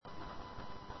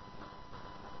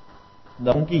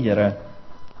Dankie Here,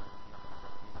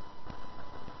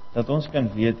 dat ons kan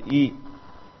weet, U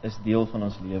is deel van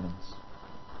ons lewens.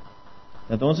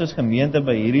 Dat ons as gemeente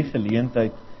by hierdie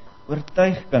geleentheid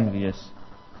oortuig kan wees,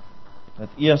 dat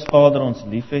U as Vader ons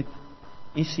liefhet,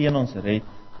 U Seun ons red,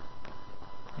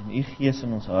 en U Gees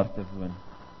in ons harte woon.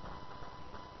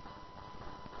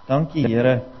 Dankie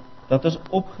Here, dat ons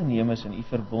opgeneem is in U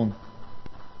verbond,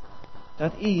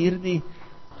 dat U hierdie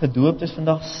gedooptes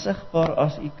vandag sigbaar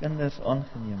as U kinders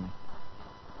aangeneem het.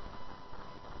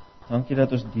 Dankie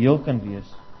dat ons deel kan wees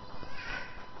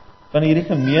van hierdie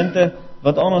gemeente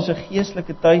wat aan ons 'n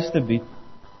geestelike tuiste bied.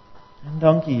 En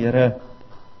dankie Here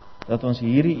dat ons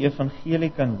hierdie evangelie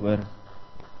kan hoor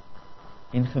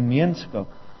en gemeenskap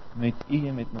met U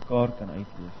en met mekaar kan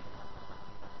uitleef.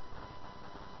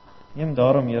 Neem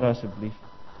daarom Here asseblief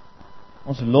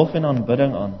ons lof en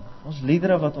aanbidding aan, ons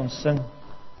liedere wat ons sing,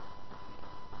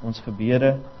 ons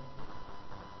gebede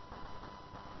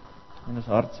en ons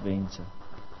hartswense.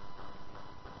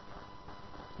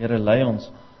 Here, lei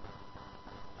ons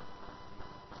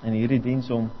in hierdie diens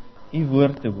om U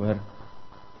woord te hoor,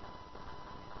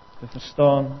 te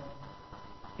verstaan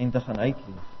en te gaan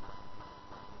uitleef.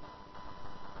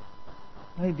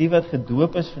 Lei die wat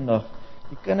gedoop is vandag,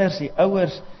 die kinders, die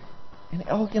ouers en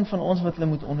elkeen van ons wat hulle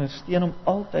moet ondersteun om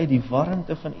altyd die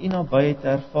warmte van U nabyheid te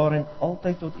ervaar en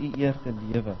altyd tot U eer te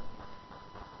lewe.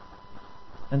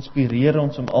 Inspireer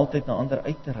ons om altyd na ander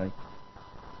uit te reik.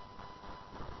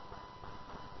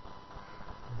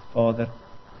 Vader,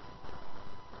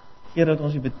 gee dat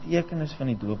ons die betekenis van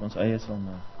die doop ons eie sal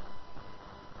maak.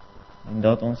 En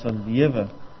dat ons sal lewe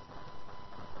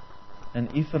in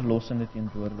U verlossende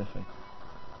teenwoordigheid.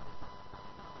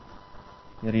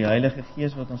 Deur die Heilige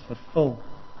Gees wat ons vervul,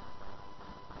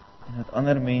 en dat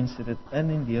ander mense dit in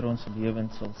en deur ons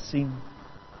lewens sal sien,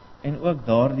 en ook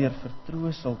daardeur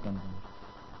vertroos sal kan word.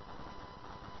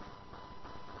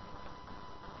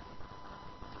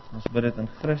 Ons bid dit in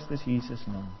Christus Jesus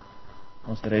naam,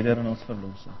 ons Redder en ons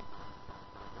Verlosser.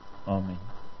 Amen.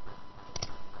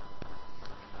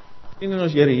 In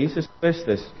ons Here Jesus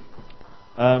Christus.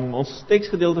 Ons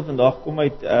teksgedeelte vandag kom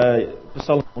uit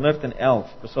Psalm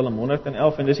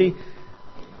 111, en dis die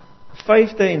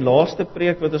 5de en laaste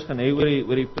preek wat ons gaan hê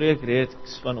oor die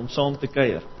preekreeks van om saam te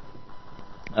kuier.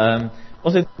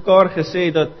 Ons het mekaar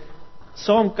gesê dat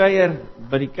saam kuier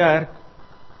by die kerk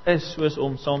is soos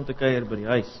om saam te kuier by die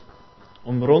huis.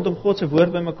 Om rondom God se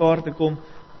woord by mekaar te kom,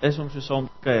 is om so saam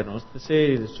te kuier. Ons het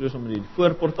gesê, soos om in die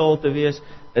voorportaal te wees,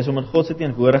 is om in God se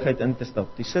teenwoordigheid in te stap.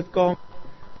 Die sitkamer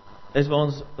is waar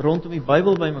ons rondom die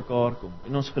Bybel by mekaar kom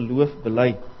en ons geloof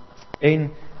bely. En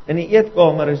in die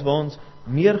eetkamer is waar ons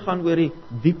meer gaan oor die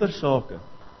dieper sake,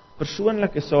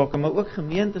 persoonlike sake, maar ook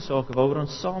gemeentesake waaroor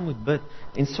ons saam moet bid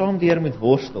en saam deur moet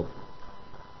worstel.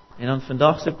 En dan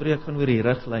vandag se preek gaan oor die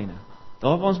riglyne.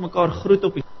 Daar waar ons mekaar groet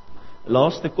op die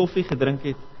laaste koffie gedrink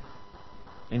het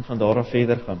en van daar af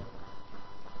verder gaan.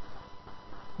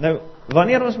 Nou,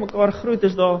 wanneer ons mekaar groet,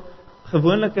 is daar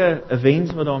gewoonlik 'n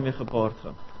wens wat daarmee gepaard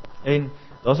gaan. En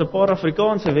daar's 'n paar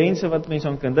Afrikaanse wense wat mense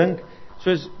aan kan dink,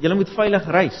 soos julle moet veilig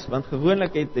reis, want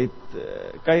gewoonlik het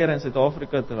kuier in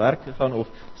Suid-Afrika te werk gegaan of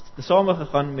same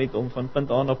gegaan met om van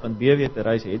punt A na punt B weer te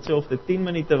reis. Het sy of dit 10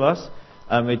 minute was,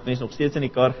 het mense nog steeds in die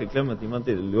kar geklim, want niemand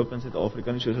het loop in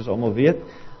Suid-Afrika nie, soos ons almal weet,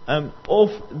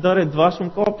 of dat dit was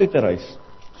om Kaap toe te reis.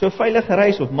 So veilige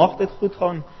reis, of mag dit goed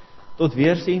gaan, tot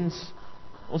weersiens.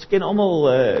 Ons ken almal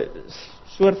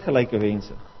soortgelyke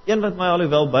wense. Een wat my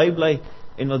alhoewel bybly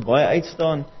en wat baie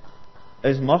uitstaan,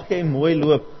 is mag jy mooi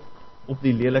loop op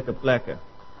die lelike plekke,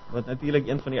 wat natuurlik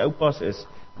een van die oupas is,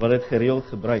 wat dit gereeld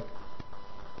gebruik.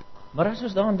 Maar as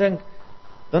ons daaraan dink,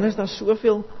 dan is daar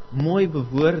soveel mooi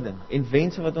bewoording en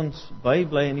wense wat ons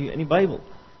bybly in die Bybel.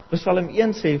 Psalm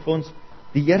 1 sê vir ons,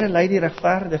 die Here lei die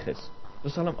regverdiges.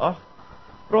 Psalm 8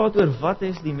 praat oor wat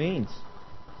is die mens,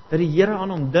 dat die Here aan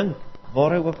hom dink,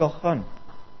 waar hy ook al gaan.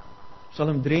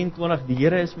 Psalm 23, die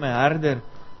Here is my herder,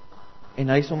 en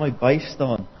hy sal my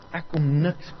bystaan, ek kom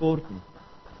niks kort nie.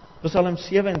 Psalm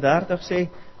 37 sê,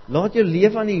 laat jou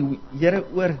lewe aan die Here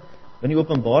oor, want die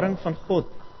openbaring van God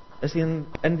is in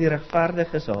die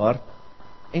regverdige se hart,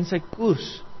 en sy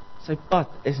koers, sy pad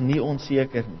is nie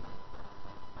onseker nie.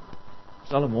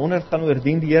 Psalm 100 gaan oor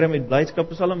dien die Here met blydskap.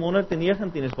 Psalm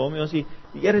 119 is waarmee ons die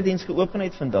erediens geopen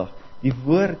het vandag. Die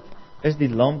woord is die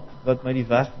lamp wat my die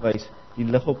weg wys, die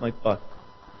lig op my pad.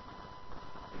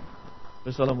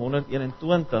 Psalm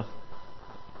 121,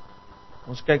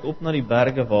 ons kyk op na die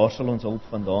berge, waar sal ons hulp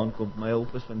vandaan kom? My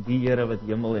hulp is van die Here wat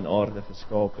hemel en aarde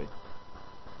geskaap het.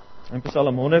 En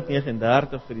Psalm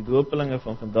 139 vir die doopelinge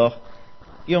van vandag,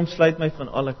 U omsluit my van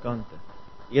alle kante.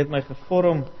 U het my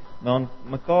gevorm maar aan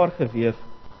mekaar geweef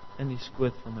in die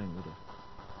skoot van my moeder.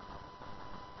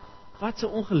 Wat 'n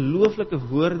ongelooflike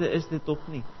woorde is dit tog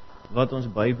nie, wat ons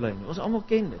bybly nie. Ons almal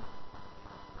ken dit.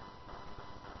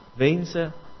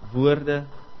 Wense, woorde,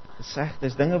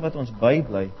 gesegdes, dinge wat ons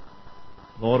bybly,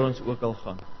 waar ons ook al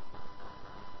gaan.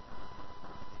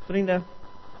 Vriende,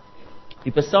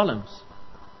 die Psalms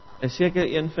is seker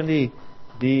een van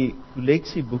die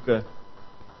kolleksieboeke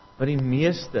wat die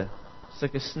meeste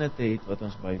sulke snitte het wat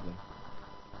ons bybly.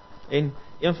 En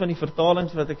een van die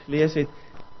vertalings wat ek gelees het,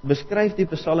 beskryf die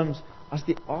Psalms as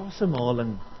die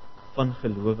asemhaling van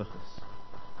gelowiges.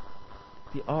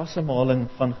 Die asemhaling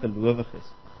van gelowiges.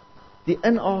 Die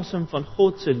inasem van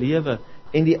God se lewe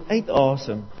en die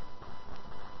uitasem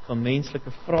van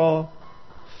menslike vrae,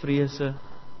 vrese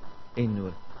en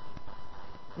nood.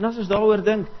 En as ons daaroor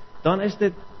dink, dan is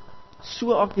dit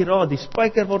so akkuraat, die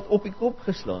spyker word op die kop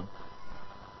geslaan.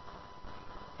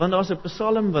 Want daar's 'n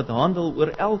Psalm wat handel oor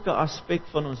elke aspek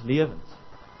van ons lewens.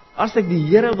 As ek die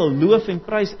Here wil loof en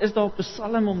prys, is daar 'n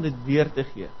Psalm om dit weer te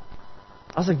gee.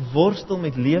 As ek worstel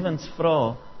met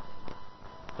lewensvrae,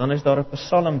 dan is daar 'n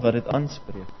Psalm wat dit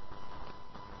aanspreek.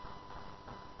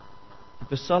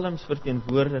 Die Psalms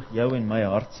verteenwoordig jou en my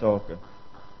hartsake.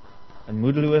 In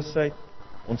moedeloosheid,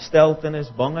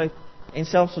 ontsteltenis, bangheid en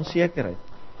selfs onsekerheid.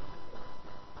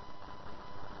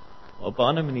 Op 'n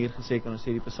ander manier gesê kan ons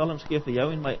sê, die Psalms gee vir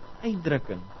jou en my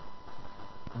uitdrukking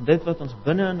aan dit wat ons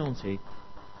binne in ons het,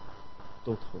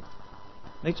 tot God.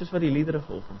 Net soos wat die liedere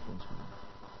vanoggend vir ons maak.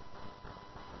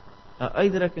 'n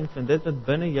Uitdrukking van dit wat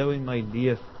binne jou en my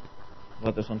leef,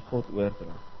 wat ons aan God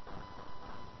oordra.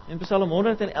 En Psalm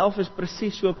 111 is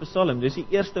presies so 'n Psalm. Dis die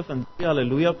eerste van 3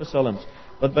 Halleluja Psalms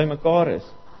wat bymekaar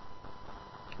is.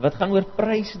 Wat gaan oor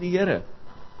prys die Here.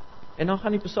 En dan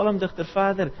gaan die psalmdigter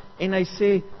verder en hy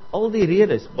sê al die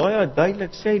redes, baie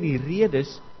duidelik sê die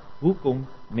redes hoekom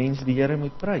mens die Here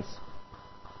moet prys.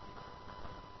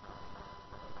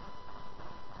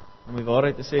 Om die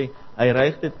waarheid te sê, hy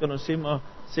reig dit, kan ons sê, maar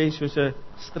sê soos 'n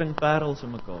string parels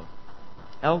in mekaar.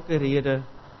 Elke rede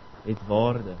het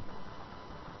waarde.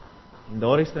 En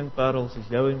daardie string parels is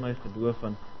jou en my geloof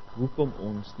van hoekom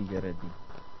ons die Here dien.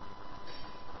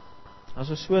 As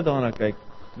ons so daarna kyk,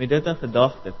 met dit in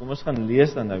gedagte, kom ons gaan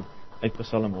lees dan nou uit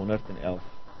Psalm 111.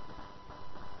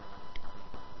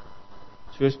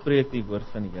 So spreek die woord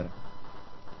van die Here.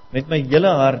 Met my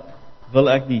hele hart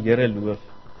wil ek die Here loof.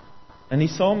 In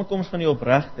die samekoms van die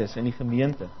opregtes in die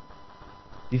gemeente.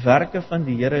 Die werke van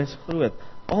die Here is groot.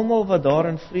 Almal wat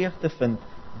daarin vreugde vind,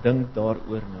 dink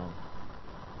daaroor na.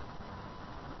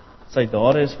 Sy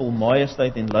dade is vol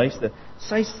majesteit en luister.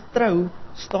 Sy trou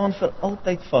staan vir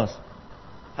altyd vas.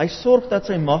 Hy sorg dat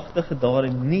sy magtige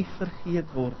dade nie vergeet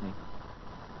word nie.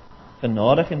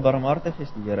 Genadig en barmhartig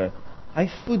is die Here. Hy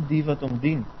voed die wat hom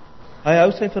dien. Hy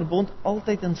hou sy verbond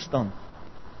altyd in stand.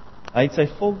 Hy het sy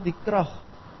volk die krag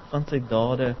van sy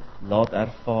dade laat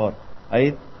ervaar. Hy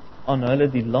het aan hulle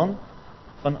die land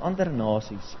van ander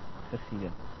nasies gegee.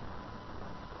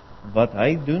 Wat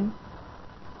hy doen,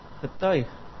 getuig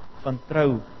van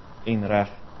trou en reg.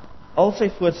 Al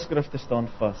sy voorskrifte staan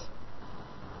vas.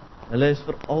 Hulle is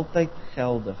vir altyd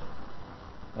geldig.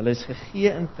 Hulle is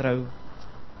gegee in trou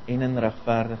en in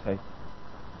regverdigheid.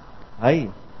 Hy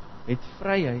het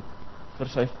vryheid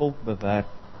vir sy volk bewerk.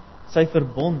 Sy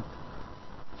verbond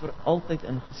vir altyd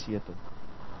ingesetel.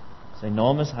 Sy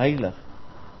naam is heilig.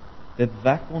 Dit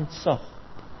wek ontzag.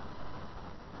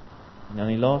 En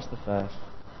dan die laaste vers.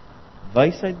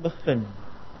 Wysheid begin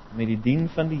met die dien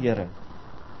van die Here.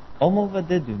 Almal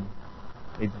wat dit doen,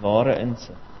 het ware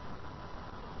insig.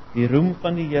 Die roem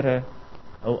van die Here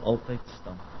hou altyd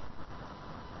stand.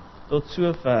 Tot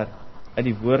sover uit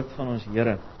die woord van ons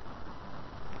Here.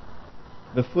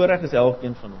 Bevoorreg is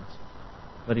elkeen van ons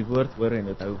wat die woord hoor en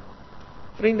dit hou.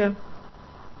 Vriende,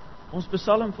 ons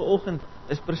Psalm vanoggend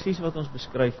is presies wat ons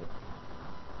beskryf het.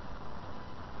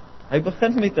 Hy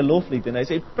begin met 'n loflied en hy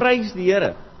sê prys die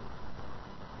Here.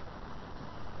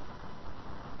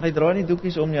 Hy draai nie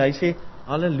doekies om nie, hy sê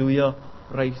halleluja,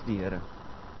 prys die Here.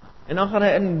 En dan gaan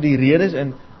hy in die redes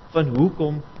in van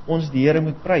hoekom ons die Here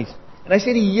moet prys. En hy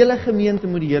sê die hele gemeente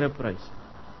moet die Here prys.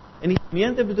 En die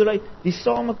gemeente bedoel hy die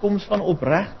samekoms van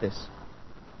opregtes.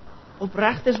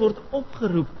 Opregtes word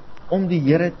opgeroep om die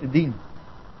Here te dien.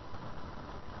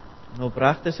 En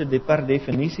opregtes het per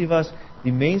definisie was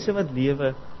die mense wat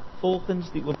lewe volgens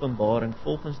die openbaring,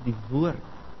 volgens die woord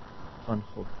van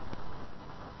God.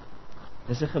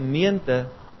 Dis 'n gemeente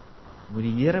moet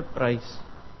die Here prys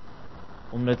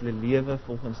omdat hulle lewe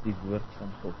volgens die woord van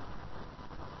God.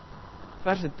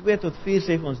 Verse 2 tot 4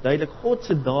 sê vir ons duidelik, God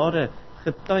se dade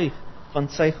getuig van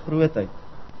sy grootheid.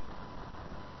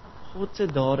 God se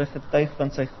dade getuig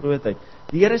van sy grootheid.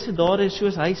 Die Here se dade is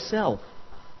soos hy self.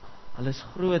 Hulle is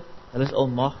groot, hulle is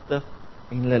almagtig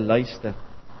en hulle luister.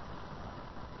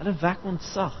 Hulle wek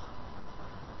ontzag.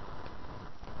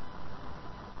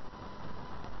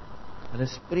 Hulle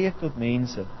spreek tot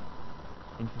mense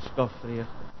en verskaf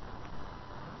vreugde.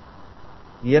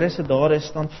 Die Here se dade is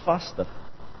standvastig.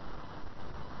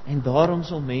 En daarom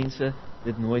sal mense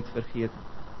dit nooit vergeet nie.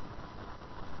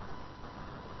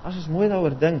 As ons mooi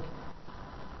daaroor dink,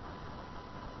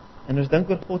 en ons dink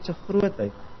oor God se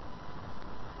grootheid,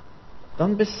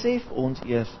 dan besef ons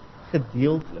eers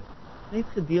gedeeltelik, net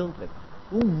gedeeltelik,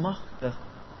 hoe magtig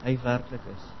hy werklik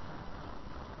is.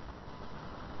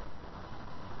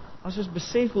 As ons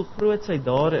besef hoe groot sy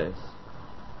dade is,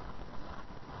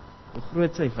 hoe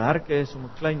groot sy werke is om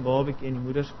 'n klein babatjie in die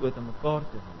moederskoot aan mekaar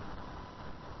te hou,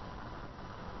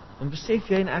 dan besef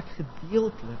jy en ek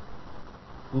gedeeltelik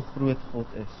hoe groot God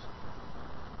is.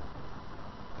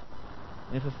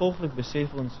 En gevolglik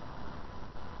besef ons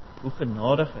hoe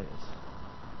genadig hy is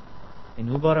en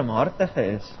hoe barmhartig hy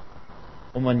is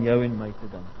om aan jou en my te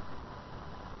dank.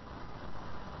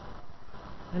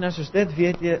 En as ons dit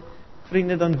weet,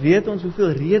 vriende, dan weet ons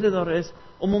hoeveel rede daar is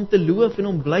om hom te loof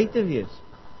en om bly te wees.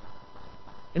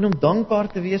 En om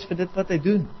dankbaar te wees vir dit wat hy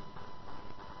doen.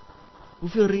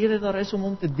 Hoeveel rede daar is om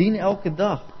hom te dien elke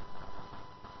dag.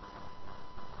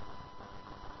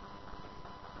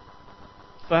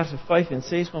 Verse 5 en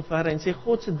 6 gaan verder en sê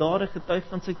God se dade getuig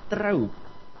van sy trou.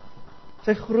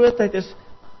 Sy grootheid is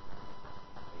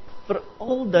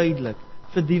veral duidelik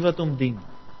vir die wat hom dien,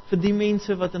 vir die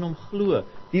mense wat in hom glo,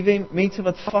 die mense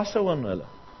wat vashou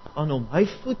aan hom. Hy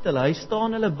voed hulle, hy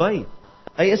staan hulle by.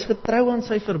 Hy is getrou aan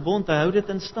sy verbond, hy hou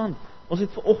dit in stand. Ons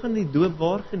het vanoggend die doop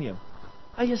waargeneem.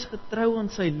 Hy is getrou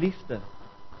aan sy liefde.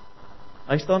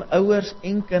 Hy staan ouers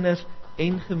en kinders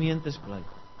en gemeentes bly.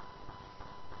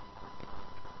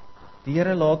 Die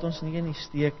Here laat ons nie in die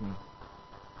steek nie,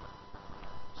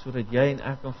 sodat jy en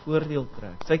ek kan voordeel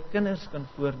trek. Sy kinders kan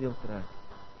voordeel trek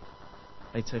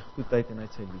uit sy goedheid en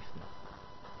uit sy liefde.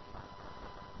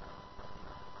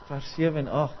 Vers 7 en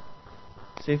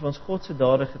 8 sê vir ons God se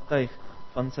dade getuig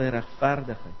van sy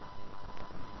regverdigheid.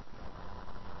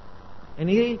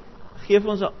 En hier gee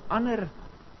vir ons 'n ander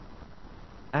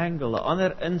angle, 'n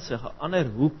ander insig, 'n ander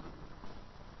hoek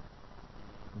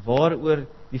waaroor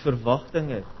die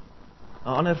verwagtinge,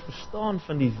 'n ander verstaan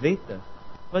van die wette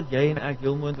wat jy en ek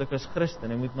heel moontlik as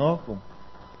Christene moet nakom.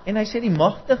 En hy sê die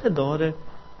magtige dade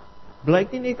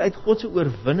blyk nie net uit God se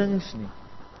oorwinnings nie,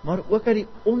 maar ook uit die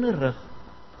onderrig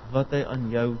wat hy aan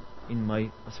jou en my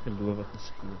as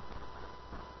gelowiges gee.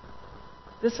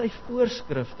 Dis sy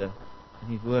voorskrifte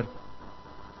in die woord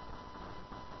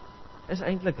is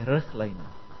eintlik riglyne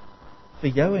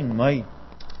vir jou en my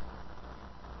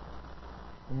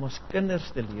om as kinders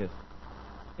te leef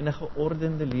en 'n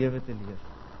geordende lewe te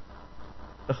leef.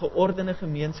 'n Geordende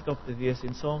gemeenskap te wees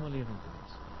en samelewing te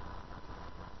wees.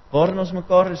 Waarin ons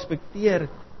mekaar respekteer,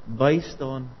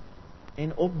 bystaan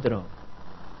en opdra.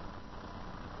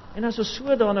 En as ons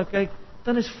so daarna kyk,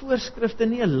 dan is voorskrifte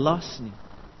nie 'n las nie.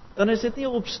 Dan is dit nie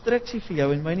 'n obstruksie vir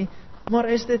jou en my nie, maar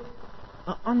is dit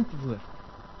 'n antwoord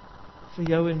vir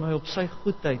jou en my op sy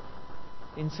goedheid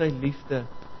en sy liefde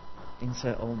en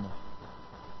sy almag.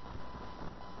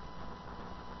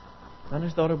 Dan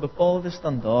is daar 'n bepaalde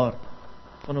standaard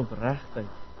van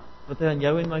opregtheid wat hy aan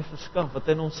jou en my verskaf, wat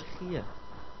hy aan ons gee,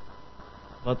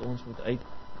 wat ons moet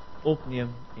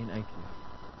opneem en uitleef.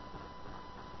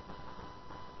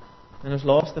 En ons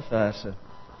laaste verse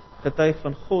getuig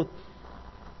van God,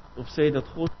 of sê dat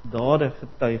God dade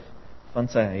getuig van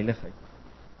sy heiligheid.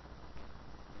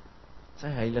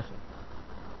 Sy heiligheid.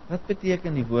 Wat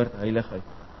beteken die woord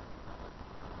heiligheid?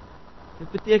 Dit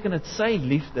beteken dat sy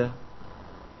liefde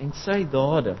en sy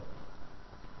dade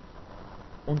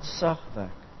ontzag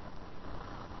wek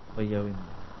by jou en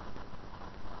my.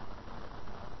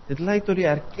 Dit lei tot die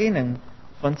erkenning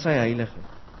van sy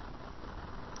heiligheid.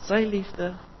 Sy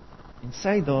liefde en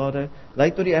sy dade lei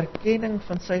tot die erkenning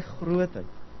van sy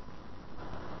grootheid.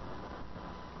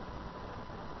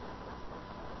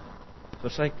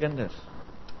 Vir sy kinders,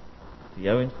 vir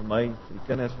jou en vir my, vir die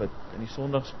kinders wat in die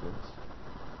sonndagskool is,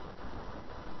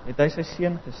 het hy sy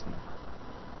seun gestuur.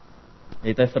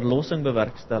 Het hy verlossing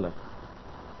bewerkstellig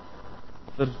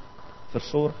vir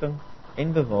versorging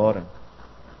en bewaring.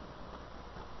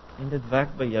 En dit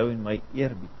wek by jou en my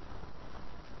eerbied.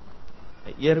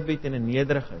 'n Eerbied en 'n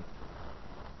nederigheid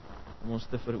om ons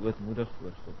te verootmoedig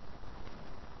voor God.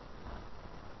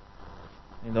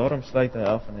 En daarom sluit hy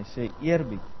af en hy sê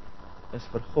eerbied is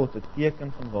vir God 'n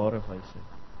teken van ware wysheid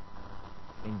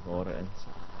en ware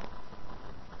insig.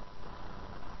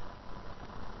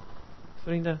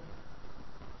 Vriende,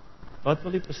 wat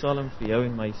wil die Psalm vir jou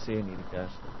en my sê in hierdie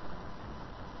Kersdag?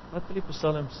 Wat wil die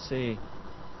Psalm sê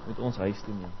met ons huis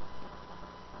toe neem?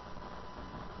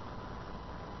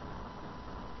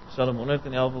 Psalm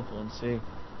 111 wil vir ons sê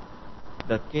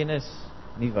dat kennis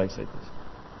nie wysheid is.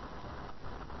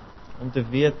 Om te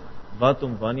weet wat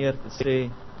om wanneer te sê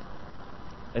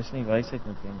is nie wysheid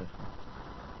noodwendig nie.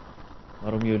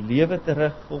 Maar om jou lewe te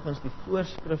rig volgens die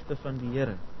voorskrifte van die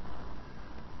Here,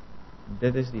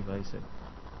 dit is die wysheid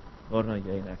waarna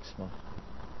jy en ek smag.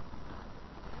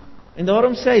 En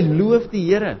daarom sê hy, loof die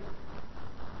Here.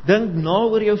 Dink na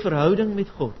oor jou verhouding met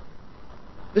God.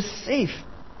 Besef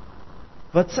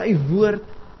wat sy woord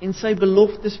en sy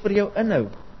beloftes vir jou inhou.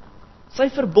 Sy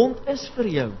verbond is vir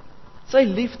jou. Sy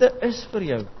liefde is vir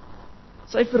jou.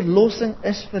 Sy verlossing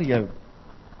is vir jou.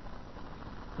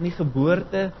 In die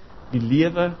geboorte, die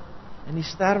lewe en die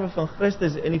sterwe van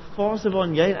Christus, in die fase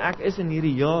waarin jy en ek is in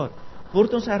hierdie jaar,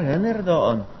 word ons herinner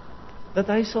daaraan dat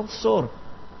hy sal sorg,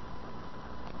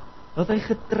 dat hy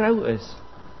getrou is,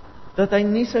 dat hy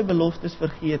nie sy beloftes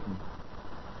vergeet nie,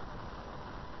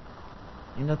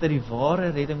 en dat hy die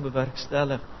ware redding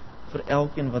bewerkstellig vir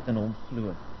elkeen wat in hom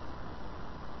glo.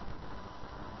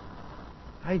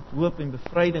 Hy het hoop en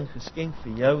bevryding geskenk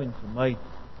vir jou en vir my,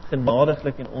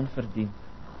 genadiglik en onverdiend.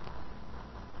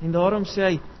 En daarom sê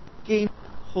hy, ken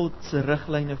God se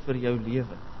riglyne vir jou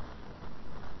lewe.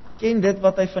 Ken dit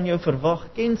wat hy van jou verwag,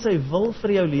 ken sy wil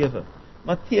vir jou lewe.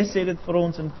 Matteus sê dit vir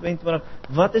ons in 22,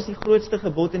 wat is die grootste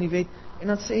gebod in die wet?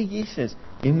 En dan sê Jesus,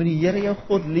 jy moet die Here jou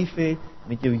God lief hê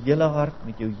met jou hele hart,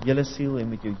 met jou hele siel en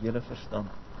met jou hele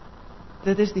verstand.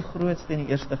 Dit is die grootste en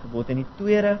die eerste gebod. En die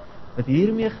tweede, wat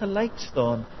hiermee gelyk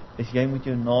staan, is jy moet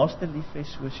jou naaste lief hê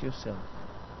soos jouself.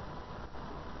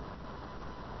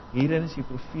 Hierin is die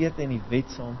profete en die wet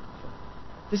saamgevat.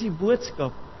 Dit is die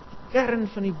boodskap, die kern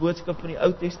van die boodskap van die Ou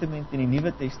Testament en die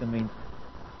Nuwe Testament,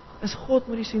 is God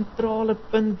moet die sentrale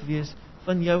punt wees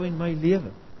van jou en my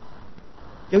lewe.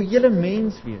 Jou hele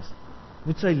mens wees,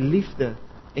 moet sy liefde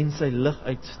en sy lig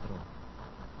uitstraal.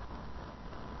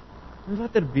 En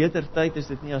watter beter tyd is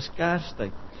dit nie as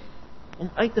Kerstyd, om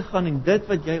uit te gaan en dit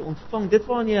wat jy ontvang, dit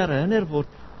waaraan jy herinner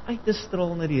word, uit te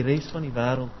straal na die res van die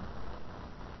wêreld,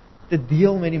 te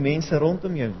deel met die mense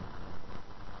rondom jou.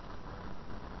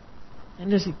 En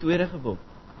dis die tweede gebod.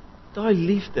 Daai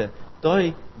liefde,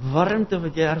 daai warmte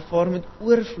wat jy ervaar moet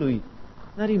oorvloei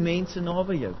na die mense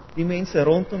naby jou, die mense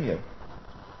rondom jou.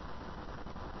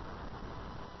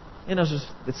 En as ons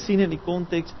dit sien in die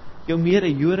konteks, jou mede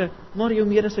Jode, maar jou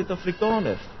mede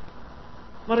Suid-Afrikaners.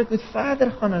 Maar dit moet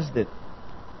verder gaan as dit.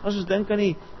 As ons dink aan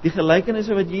die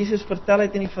gelykenisse wat Jesus vertel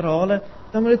het in die verhale,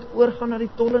 dan moet dit oorgaan na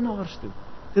die tollenaars toe.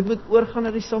 Dit moet oorgaan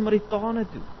na die Samaritane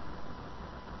toe.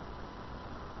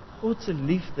 God se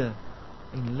liefde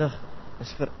en lig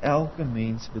is vir elke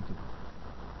mens bedoel.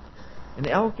 En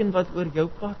elkeen wat oor jou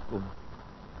pad kom,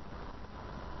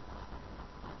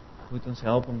 moet ons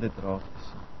help om dit raak te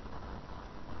sien.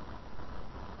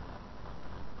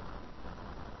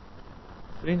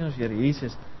 Vriende, ons Here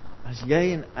Jesus, as jy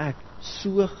en ek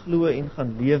so glo en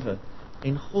gaan lewe,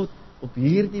 en God op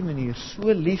hierdie manier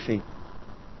so lief het,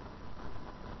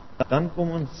 dan kom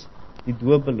ons die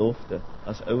doopbelofte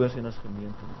as ouers en as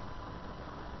gemeente.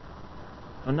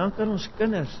 Want dan kan ons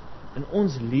kinders in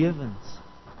ons lewens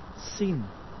sien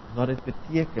wat dit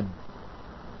beteken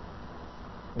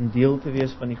om deel te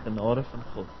wees van die genade van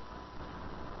God,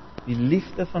 die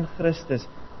liefde van Christus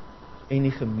en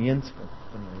die gemeenskap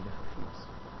van die Heilige Gees.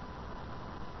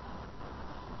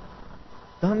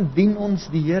 Dan dien ons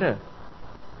die Here,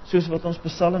 soos wat ons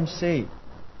Psalm sê,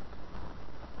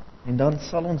 en dan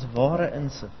sal ons ware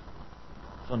insig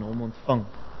van hom ontvang,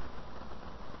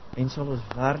 en sal ons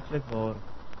werklik waar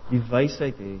die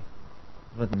wysheid hê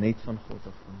wat net van God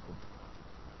af kom.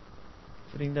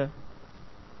 Vriende,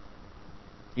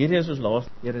 hierdie is ons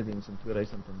laaste erediens in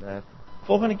 2013.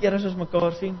 Volgende keer as ons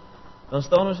mekaar sien, dan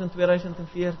staan ons in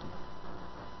 2014.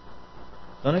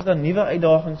 Dan is daar nuwe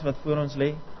uitdagings wat voor ons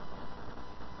lê.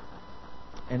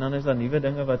 En dan is daar nuwe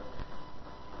dinge wat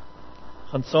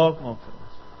gaan saak maak vir ons.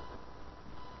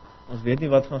 Ons weet nie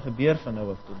wat gaan gebeur van nou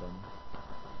af tot dan.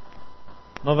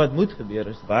 Maar wat moet gebeur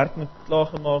is, werk moet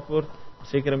klaargemaak word.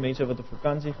 Sekere mense wat op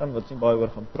vakansie gaan, wat nie baie oor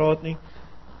gaan praat nie,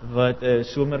 wat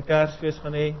somerkersfees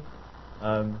gaan hê.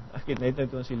 Ek het net nou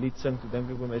toe ons die lied sing, toe dink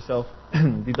ek by myself,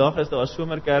 die dag as daar 'n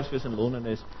somerkersfees in Londen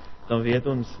is, dan weet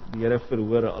ons die Here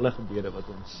verhoor alle gebede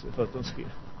wat ons gee.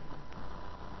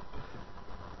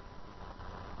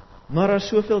 Maar daar is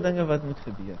soveel dinge wat moet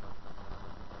gebeur.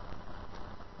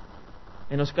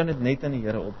 En ons kan dit net aan die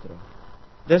Here opdra.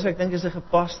 Dus ek dink dit is 'n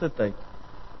gepaste tyd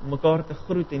om mekaar te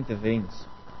groet en te wens.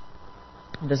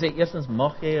 En dan sê eerstens,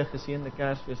 mag jy 'n geseënde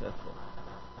Kersfees uitval.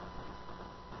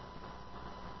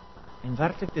 En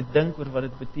werklik te dink oor wat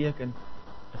dit beteken,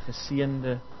 'n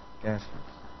geseënde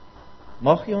Kersfees.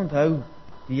 Mag jy onthou,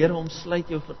 die Here omsluit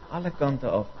jou van alle kante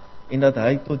af, en dat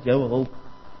hy tot jou hulp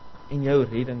en jou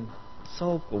redding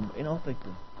sal kom en altyd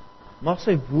kom. Mag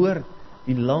sy woord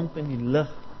die lamp en die lig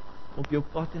op jou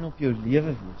pad en op jou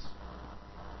lewe wees.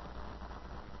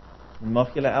 En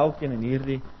mag julle elkeen in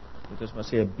hierdie, moet ons maar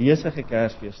sê, 'n besige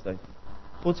Kersfeestyd,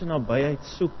 God se nabyheid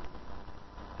soek,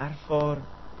 ervaar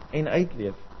en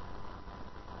uitleef,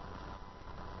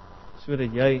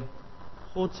 sodat jy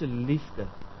God se liefde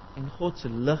en God se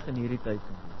lig in hierdie tyd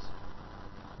kan wees,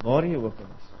 waar jy ook al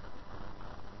is.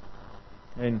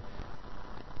 En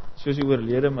soos die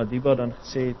oorlede Madiba dan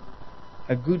gesê het,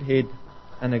 a good head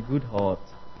and a good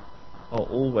heart are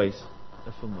always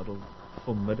a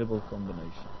formidable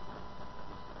combination.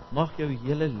 Mag jou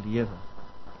hele lewe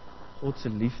God se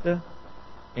liefde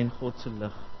en God se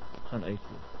lig gaan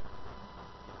uitleef.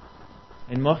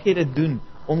 En mag jy dit doen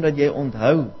omdat jy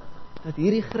onthou dat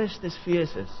hierdie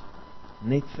Christusfees is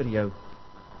net vir jou.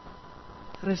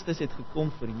 Christus het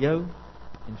gekom vir jou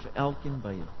en vir elkeen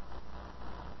by jou.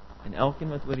 En elkeen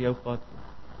wat oor jou pad kom.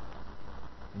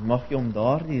 En mag jy om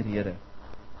daardie rede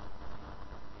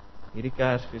hierdie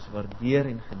Kersfees waardeer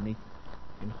en geniet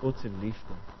en God se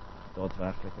liefde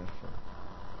daadwerklik ervaar.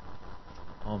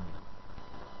 Amen.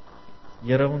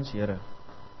 Here ons Here,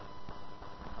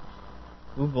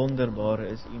 hoe wonderbaar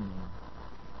is U naam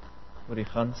oor die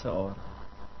ganse aarde.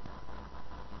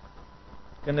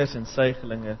 Kinders en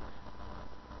suiglinge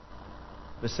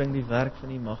besing die werk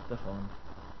van U magtige hand.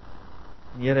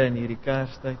 Here, in hierdie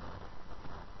Kerstyd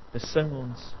besing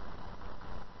ons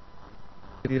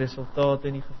die resultate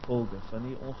en die gevolge van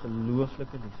U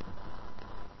ongelooflike liefde.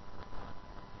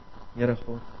 Here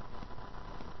God,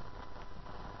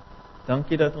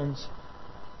 dankie dat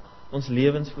ons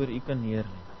lewens voor U kan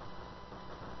neerlê.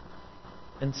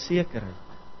 In sekerheid,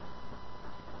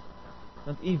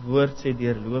 want U woord sê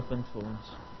deurlopend vir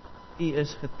ons, U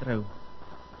is getrou,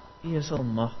 U is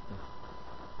almagtig,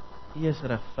 U is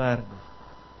regverdig,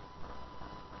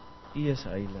 U is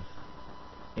heilig,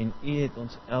 en U het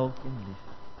ons elkeen lief.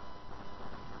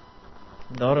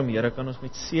 En daarom, Here, kan ons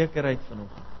met sekerheid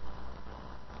vanoggend,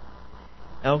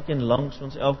 elkeen langs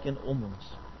ons, elkeen om ons,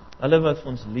 hulle wat vir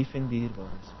ons lief en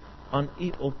dierbaar is, aan U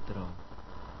opdra.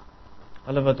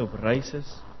 Hulle wat op reis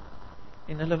is,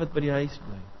 en hulle wat by die huis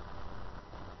bly.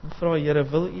 En vra, Here,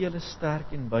 wil U hulle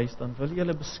sterk en bystaan, wil U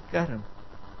hulle beskerm,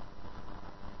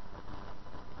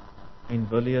 en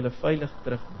wil U hulle veilig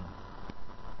terugbring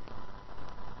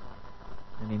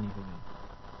in die nuwe jaar.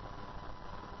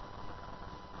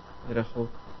 Here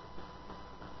God,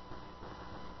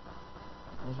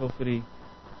 ons wil vir U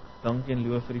dank en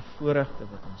loof vir die voorregte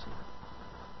wat ons het,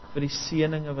 vir die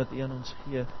seëninge wat U aan ons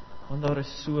gee, want daar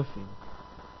is soveel.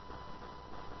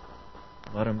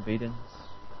 Warm beddens,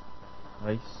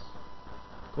 huis,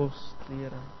 kos,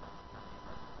 klere,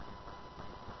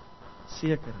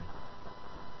 sekerheid,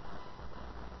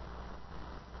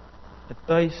 'n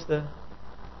tuiste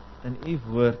in U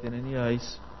woord en in U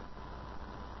huis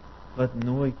wat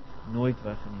nooit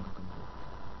weggeneem kan word.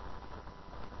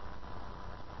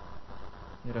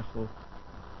 Here God,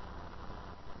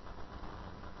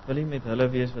 wil U met hulle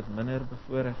wees wat minder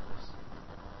bevoorreg is.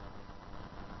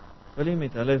 Wil U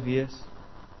met hulle wees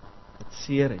wat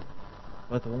seer het,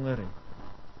 wat honger het,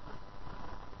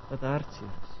 wat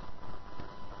hartseer is.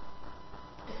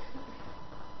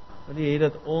 Wil U hê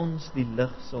dat ons die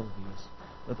lig sal wees,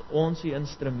 dat ons die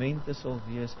instrumente sal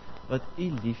wees wat U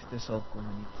liefde sal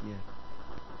kommunikeer.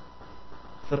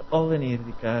 Veral in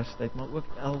hierdie Kerstyd, maar ook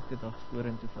elke dag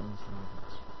vorentoe van ons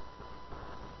lewens.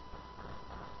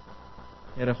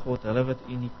 Here God, hulle wat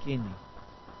U nie ken nie,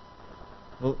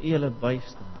 wil U hulle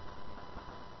bystaan,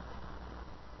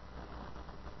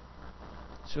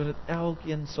 sodat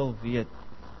elkeen sal weet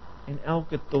en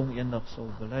elke tong eendag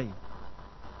sal bely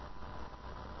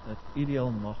dat U die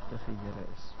almagtige Here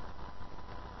is,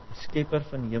 die skepper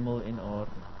van hemel en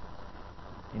aarde,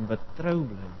 en wat trou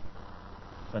bly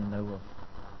van nou af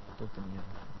tot in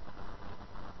ewigheid.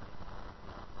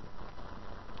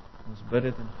 Ons bid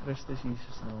dit in Christus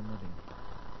Jesus naam.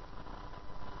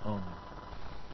 Amen.